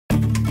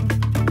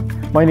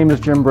My name is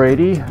Jim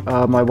Brady.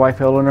 My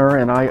wife Eleanor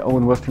and I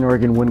own Western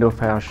Oregon Window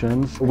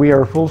Fashions. We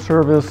are a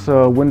full-service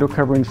window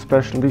covering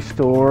specialty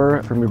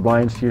store, from your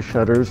blinds to your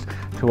shutters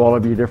to all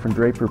of your different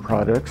drapery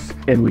products.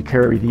 And we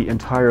carry the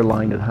entire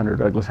line that Hunter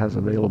Douglas has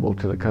available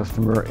to the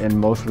customer, and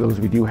most of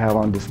those we do have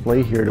on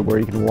display here to where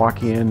you can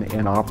walk in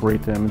and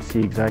operate them and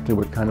see exactly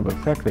what kind of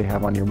effect they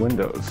have on your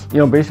windows. You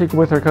know, basically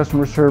with our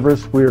customer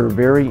service, we're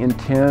very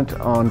intent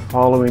on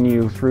following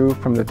you through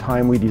from the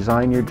time we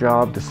design your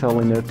job to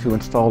selling it to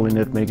installing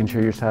it, making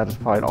sure you're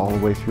satisfied all the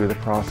way through the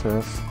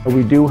process.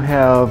 We do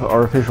have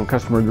our official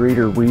customer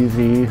greeter,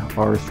 Wheezy,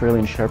 our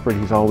Australian Shepherd.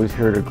 He's always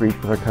here to greet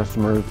with our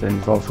customers, and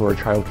he's also our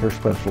child care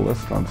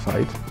specialist on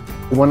site.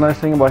 One nice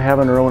thing about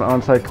having our own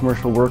on-site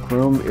commercial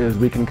workroom is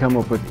we can come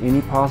up with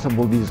any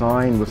possible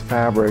design with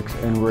fabrics,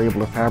 and we're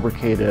able to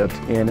fabricate it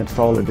and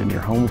install it in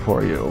your home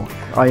for you.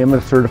 I am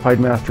a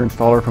certified master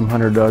installer from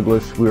Hunter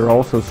Douglas. We are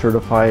also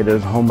certified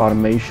as home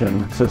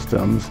automation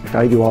systems.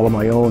 I do all of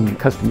my own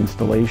custom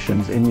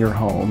installations in your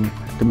home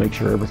to make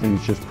sure everything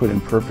is just put in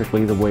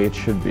perfectly the way it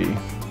should be.